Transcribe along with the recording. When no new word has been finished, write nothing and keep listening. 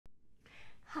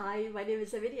Hi, my name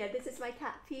is Lavinia. This is my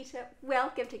cat Peter.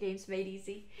 Welcome to Games Made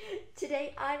Easy.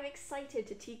 Today I'm excited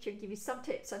to teach you and give you some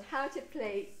tips on how to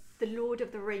play the Lord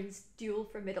of the Rings Duel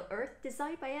for Middle-earth,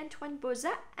 designed by Antoine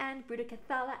Bozat and Bruno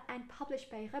Cathala and published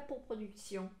by Repos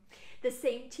Productions, the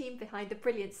same team behind the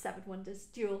brilliant Seven Wonders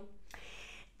Duel.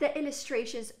 The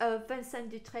illustrations of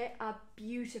Vincent Dutrait are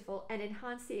beautiful and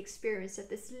enhance the experience of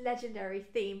this legendary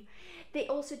theme. They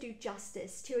also do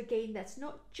justice to a game that's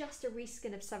not just a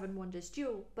reskin of Seven Wonders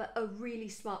Duel, but a really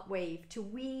smart way to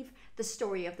weave the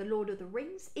story of the Lord of the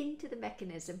Rings into the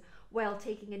mechanism while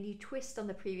taking a new twist on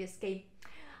the previous game.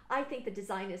 I think the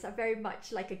designers are very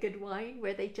much like a good wine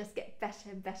where they just get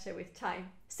better and better with time.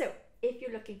 So if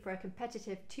you're looking for a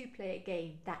competitive two-player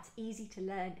game that's easy to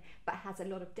learn but has a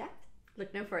lot of depth,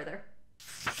 look no further.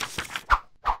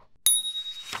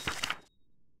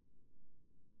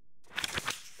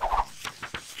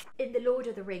 In the Lord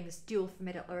of the Rings Duel for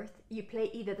Middle-earth, you play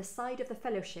either the side of the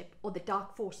Fellowship or the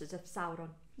Dark Forces of Sauron.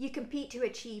 You compete to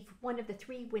achieve one of the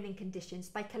three winning conditions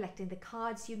by collecting the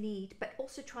cards you need, but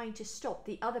also trying to stop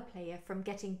the other player from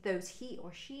getting those he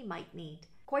or she might need.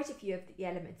 Quite a few of the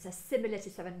elements are similar to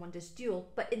Seven Wonders Duel,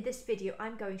 but in this video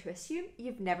I'm going to assume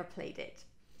you've never played it.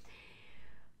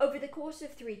 Over the course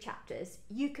of 3 chapters,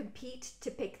 you compete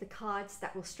to pick the cards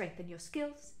that will strengthen your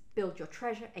skills, build your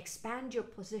treasure, expand your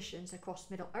positions across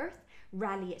Middle-earth,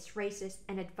 rally its races,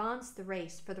 and advance the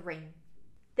race for the ring.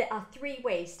 There are 3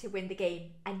 ways to win the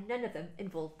game, and none of them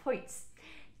involve points.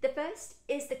 The first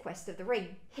is the Quest of the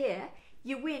Ring. Here,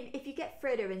 you win if you get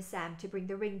Frodo and Sam to bring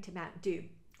the ring to Mount Doom,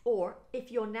 or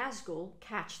if your Nazgul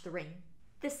catch the ring.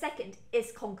 The second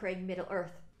is Conquering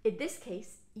Middle-earth. In this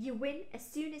case, you win as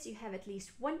soon as you have at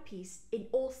least one piece in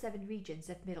all 7 regions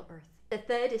of Middle-earth. The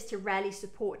third is to rally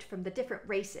support from the different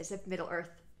races of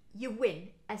Middle-earth. You win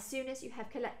as soon as you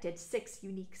have collected 6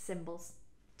 unique symbols.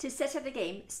 To set up the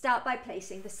game, start by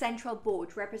placing the central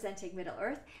board representing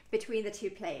Middle-earth between the 2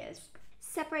 players.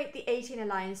 Separate the 18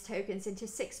 alliance tokens into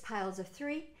 6 piles of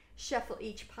 3, shuffle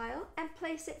each pile and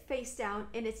place it face down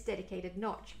in its dedicated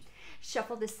notch.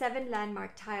 Shuffle the 7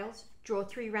 landmark tiles, draw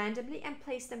 3 randomly and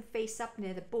place them face up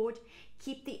near the board.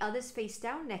 Keep the others face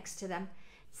down next to them.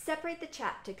 Separate the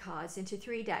chapter cards into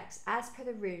 3 decks as per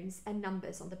the runes and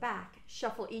numbers on the back.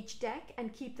 Shuffle each deck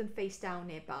and keep them face down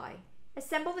nearby.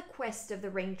 Assemble the Quest of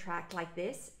the Ring track like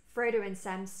this. Frodo and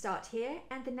Sam start here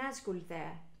and the Nazgul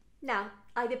there. Now,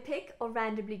 either pick or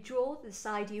randomly draw the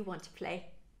side you want to play.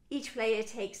 Each player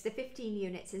takes the 15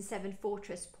 units and 7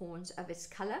 fortress pawns of its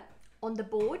colour. On the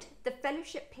board, the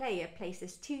Fellowship player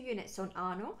places 2 units on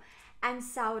Arnor and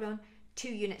Sauron 2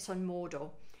 units on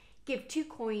Mordor. Give 2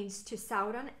 coins to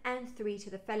Sauron and 3 to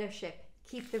the Fellowship.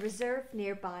 Keep the reserve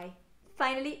nearby.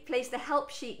 Finally, place the help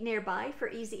sheet nearby for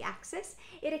easy access.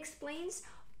 It explains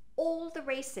all the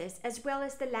races as well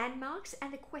as the landmarks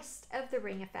and the Quest of the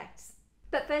Ring effects.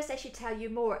 But first I should tell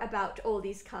you more about all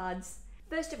these cards.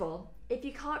 First of all, if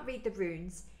you can't read the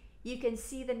runes, you can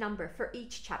see the number for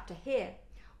each chapter here.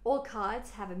 All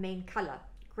cards have a main colour: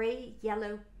 grey,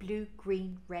 yellow, blue,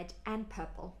 green, red and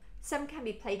purple. Some can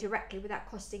be played directly without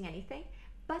costing anything,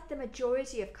 but the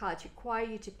majority of cards require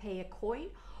you to pay a coin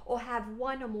or have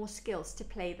 1 or more skills to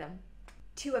play them.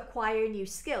 To acquire new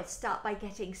skills, start by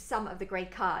getting some of the grey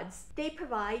cards. They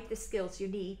provide the skills you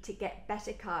need to get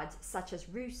better cards such as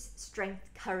ruse, strength,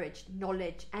 courage,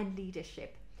 knowledge and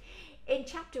leadership. In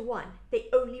chapter 1, they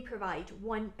only provide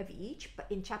 1 of each, but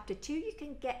in chapter 2 you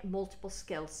can get multiple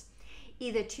skills,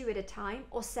 either 2 at a time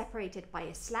or separated by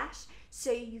a slash,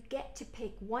 so you get to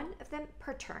pick 1 of them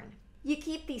per turn. You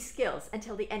keep these skills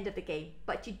until the end of the game,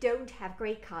 but you don't have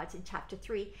grey cards in chapter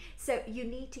 3, so you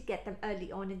need to get them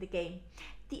early on in the game.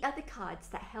 The other cards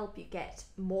that help you get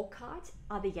more cards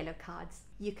are the yellow cards.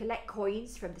 You collect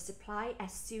coins from the supply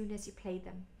as soon as you play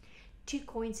them. 2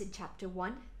 coins in chapter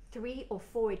 1, 3 or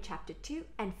 4 in chapter 2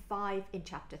 and 5 in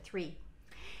chapter 3.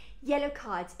 Yellow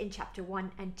cards in chapter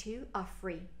 1 and 2 are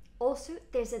free. Also,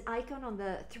 there's an icon on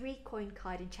the 3 coin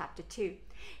card in chapter 2.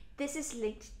 This is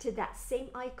linked to that same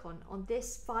icon on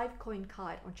this 5 coin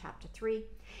card on chapter 3.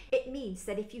 It means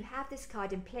that if you have this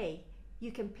card in play,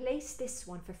 you can place this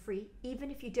one for free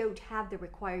even if you don't have the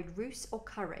required ruse or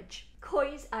courage.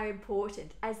 Coins are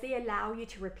important as they allow you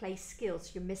to replace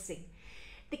skills you're missing.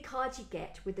 The cards you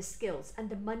get with the skills and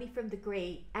the money from the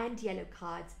grey and yellow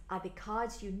cards are the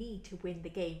cards you need to win the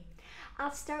game.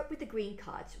 I'll start with the green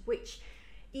cards, which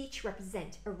each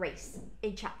represent a race.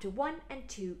 In chapter 1 and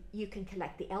 2, you can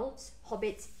collect the elves,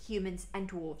 hobbits, humans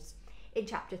and dwarves. In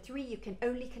chapter 3, you can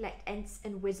only collect ents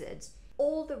and wizards.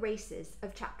 All the races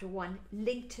of chapter 1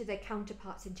 link to their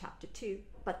counterparts in chapter 2,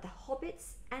 but the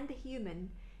hobbits and the human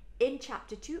in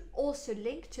Chapter 2 also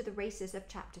link to the races of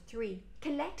Chapter 3.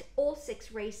 Collect all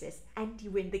 6 races and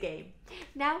you win the game.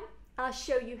 Now I'll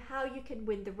show you how you can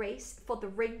win the race for the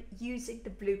ring using the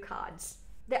blue cards.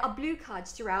 There are blue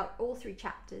cards throughout all 3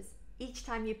 chapters. Each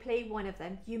time you play one of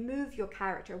them, you move your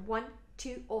character 1,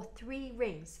 2 or 3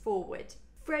 rings forward.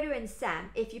 Frodo and Sam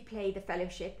if you play the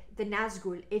Fellowship, the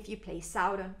Nazgul if you play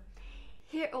Sauron.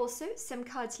 Here also some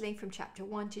cards link from Chapter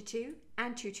 1 to 2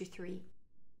 and 2 to 3.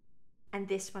 And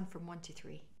this one from 1 to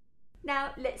 3.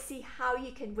 Now let's see how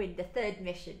you can win the 3rd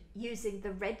mission using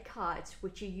the red cards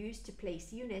which you use to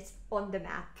place units on the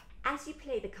map. As you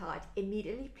play the card,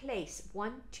 immediately place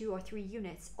 1, 2 or 3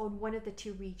 units on one of the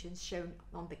 2 regions shown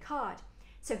on the card.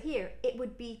 So here it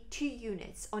would be 2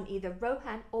 units on either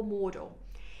Rohan or Mordor.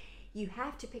 You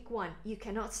have to pick one, you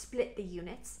cannot split the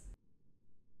units.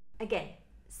 Again,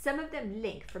 some of them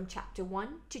link from Chapter 1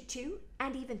 to 2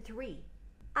 and even 3.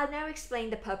 I'll now explain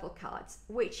the purple cards,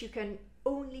 which you can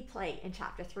only play in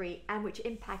Chapter 3 and which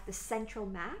impact the central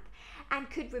map and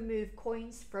could remove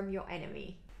coins from your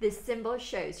enemy. This symbol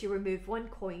shows you remove 1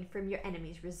 coin from your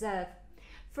enemy's reserve.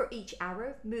 For each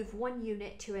arrow, move 1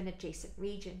 unit to an adjacent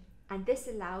region, and this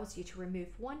allows you to remove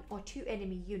 1 or 2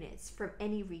 enemy units from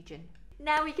any region.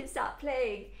 Now we can start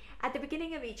playing. At the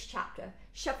beginning of each chapter,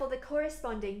 shuffle the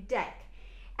corresponding deck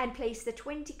and place the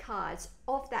 20 cards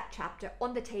of that chapter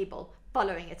on the table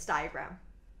following its diagram.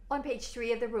 On page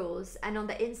 3 of the rules and on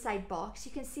the inside box,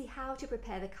 you can see how to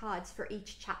prepare the cards for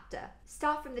each chapter.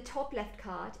 Start from the top left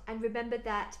card and remember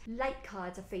that light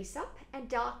cards are face up and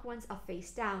dark ones are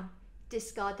face down.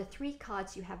 Discard the 3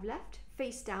 cards you have left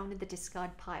face down in the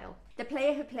discard pile. The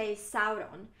player who plays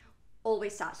Sauron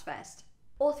always starts first.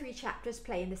 All 3 chapters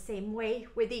play in the same way,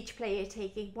 with each player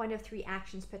taking 1 of 3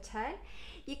 actions per turn.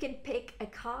 You can pick a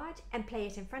card and play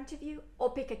it in front of you,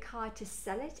 or pick a card to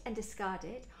sell it and discard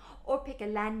it, or pick a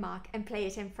landmark and play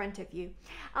it in front of you.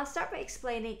 I'll start by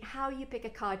explaining how you pick a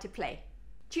card to play.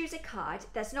 Choose a card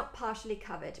that's not partially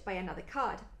covered by another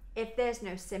card. If there's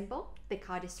no symbol, the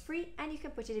card is free and you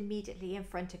can put it immediately in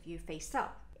front of you face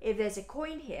up. If there's a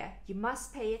coin here, you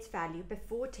must pay its value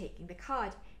before taking the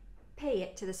card. Pay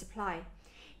it to the supply.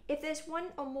 If there's 1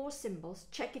 or more symbols,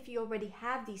 check if you already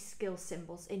have these skill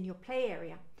symbols in your play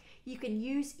area. You can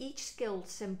use each skill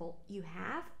symbol you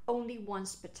have only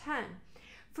once per turn.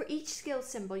 For each skill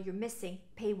symbol you're missing,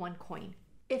 pay 1 coin.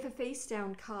 If a face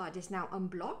down card is now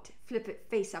unblocked, flip it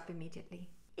face up immediately.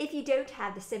 If you don't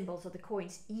have the symbols or the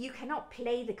coins, you cannot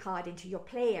play the card into your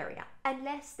play area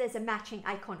unless there's a matching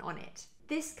icon on it.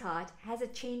 This card has a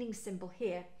chaining symbol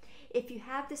here. If you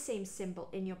have the same symbol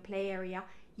in your play area,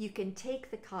 you can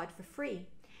take the card for free.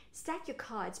 Stack your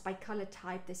cards by color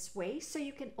type this way so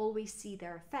you can always see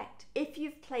their effect. If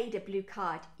you've played a blue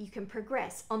card, you can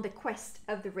progress on the Quest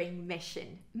of the Ring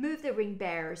mission. Move the ring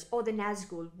bearers or the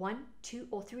Nazgul 1, 2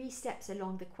 or 3 steps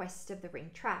along the Quest of the Ring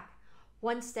track.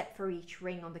 1 step for each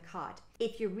ring on the card.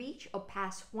 If you reach or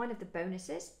pass one of the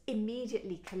bonuses,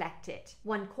 immediately collect it.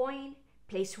 1 coin,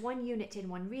 place 1 unit in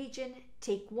 1 region,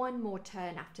 take 1 more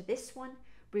turn after this one,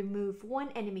 remove 1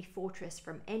 enemy fortress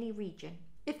from any region.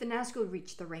 If the Nazgul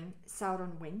reach the ring,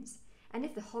 Sauron wins, and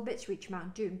if the Hobbits reach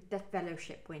Mount Doom, the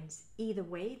Fellowship wins. Either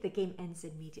way, the game ends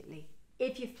immediately.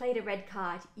 If you've played a red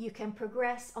card, you can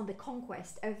progress on the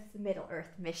Conquest of the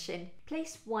Middle-earth mission.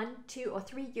 Place 1, 2 or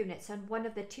 3 units on one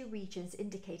of the 2 regions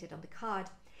indicated on the card.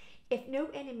 If no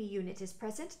enemy unit is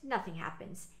present, nothing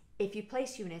happens. If you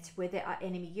place units where there are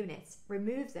enemy units,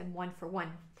 remove them 1 for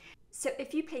 1. So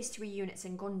if you place 3 units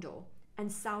in Gondor, and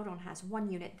Sauron has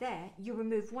 1 unit there, you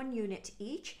remove 1 unit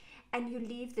each and you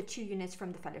leave the 2 units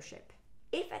from the Fellowship.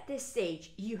 If at this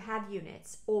stage you have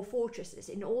units or fortresses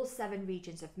in all 7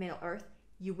 regions of Middle-earth,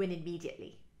 you win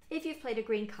immediately. If you've played a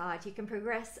green card, you can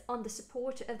progress on the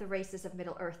Support of the Races of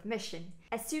Middle-earth mission.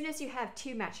 As soon as you have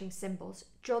 2 matching symbols,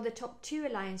 draw the top 2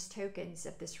 alliance tokens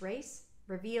of this race,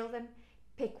 reveal them,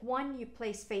 pick 1 you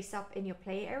place face up in your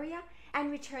play area, and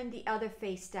return the other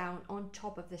face down on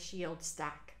top of the shield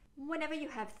stack. Whenever you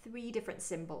have 3 different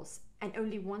symbols, and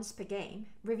only once per game,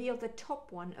 reveal the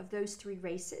top one of those 3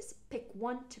 races, pick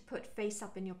 1 to put face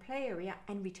up in your play area,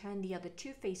 and return the other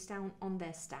 2 face down on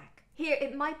their stack. Here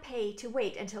it might pay to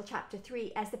wait until chapter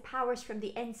 3, as the powers from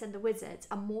the Ents and the Wizards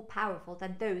are more powerful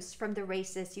than those from the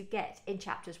races you get in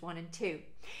chapters 1 and 2.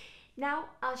 Now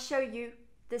I'll show you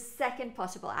the second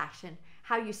possible action,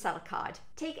 how you sell a card.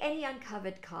 Take any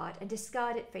uncovered card and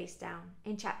discard it face down.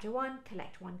 In chapter 1,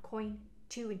 collect 1 coin,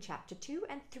 2 in chapter 2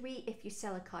 and 3 if you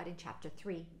sell a card in chapter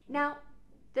 3. Now,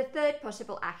 the third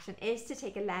possible action is to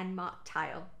take a landmark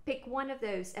tile. Pick one of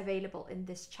those available in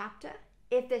this chapter.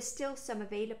 If there's still some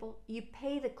available, you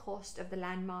pay the cost of the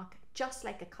landmark just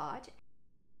like a card,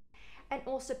 and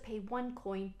also pay 1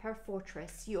 coin per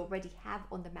fortress you already have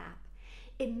on the map.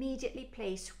 Immediately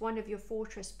place one of your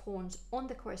fortress pawns on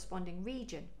the corresponding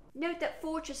region. Note that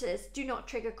fortresses do not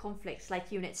trigger conflicts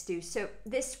like units do, so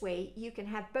this way you can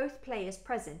have both players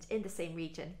present in the same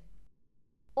region.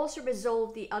 Also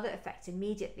resolve the other effects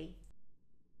immediately.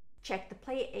 Check the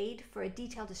player aid for a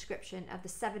detailed description of the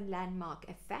 7 landmark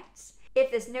effects. If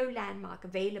there's no landmark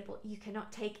available, you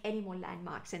cannot take any more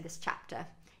landmarks in this chapter.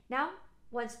 Now,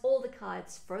 once all the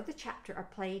cards for the chapter are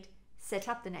played, set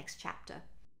up the next chapter.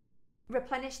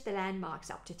 Replenish the landmarks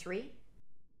up to 3.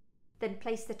 Then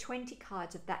place the 20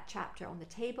 cards of that chapter on the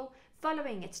table,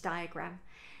 following its diagram,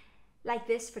 like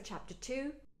this for chapter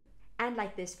 2, and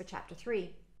like this for chapter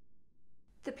 3.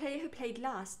 The player who played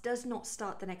last does not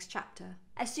start the next chapter.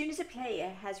 As soon as a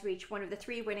player has reached one of the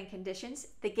 3 winning conditions,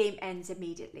 the game ends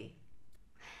immediately.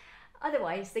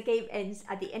 Otherwise, the game ends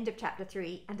at the end of chapter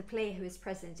 3 and the player who is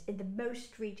present in the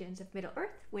most regions of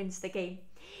Middle-earth wins the game.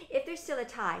 If there's still a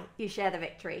tie, you share the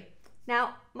victory.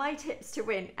 Now, my tips to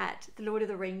win at the Lord of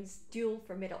the Rings Duel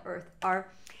for Middle-earth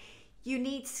are: you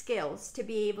need skills to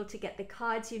be able to get the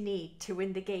cards you need to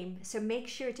win the game, so make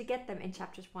sure to get them in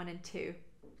chapters 1 and 2.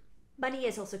 Money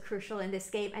is also crucial in this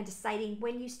game, and deciding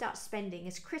when you start spending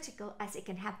is critical as it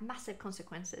can have massive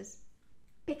consequences.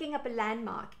 Picking up a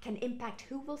landmark can impact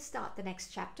who will start the next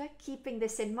chapter. Keeping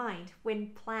this in mind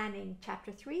when planning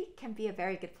chapter 3 can be a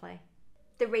very good play.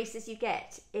 The races you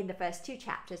get in the first 2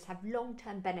 chapters have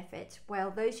long-term benefits,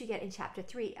 while those you get in chapter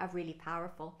 3 are really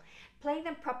powerful. Playing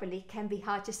them properly can be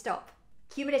hard to stop.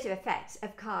 Cumulative effects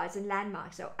of cards and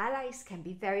landmarks or allies can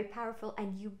be very powerful,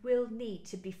 and you will need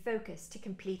to be focused to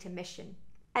complete a mission.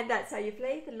 And that's how you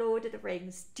play the Lord of the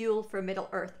Rings Duel for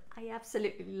Middle-earth. I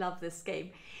absolutely love this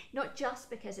game, not just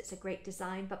because it's a great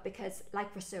design, but because,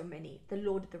 like for so many, the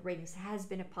Lord of the Rings has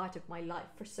been a part of my life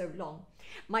for so long.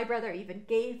 My brother even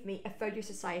gave me a Folio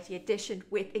Society edition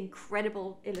with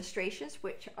incredible illustrations,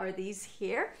 which are these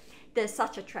here. They're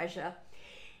such a treasure.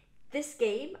 This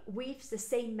game weaves the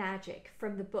same magic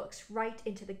from the books right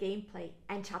into the gameplay,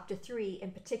 and chapter 3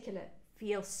 in particular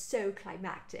feels so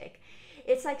climactic.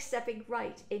 It's like stepping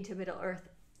right into Middle-earth.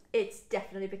 It's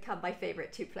definitely become my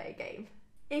favorite to-play game.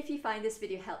 If you find this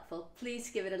video helpful,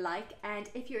 please give it a like, and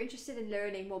if you're interested in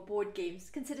learning more board games,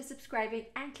 consider subscribing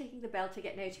and clicking the bell to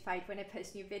get notified when I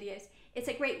post new videos. It's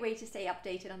a great way to stay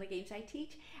updated on the games I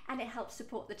teach, and it helps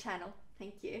support the channel.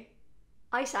 Thank you.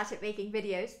 I started making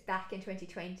videos back in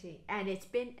 2020, and it's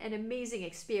been an amazing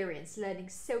experience learning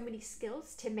so many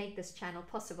skills to make this channel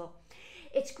possible.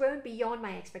 It's grown beyond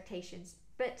my expectations,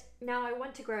 but now I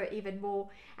want to grow it even more,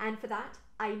 and for that,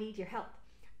 I need your help.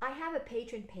 I have a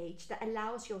Patreon page that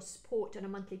allows your support on a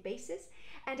monthly basis,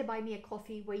 and a Buy Me a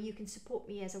Coffee where you can support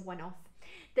me as a one-off.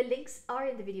 The links are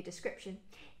in the video description.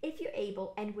 If you're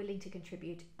able and willing to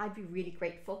contribute, I'd be really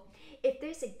grateful. If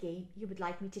there's a game you would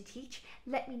like me to teach,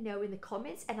 let me know in the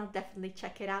comments and I'll definitely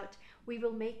check it out. We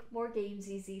will make more games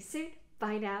easy soon.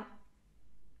 Bye now.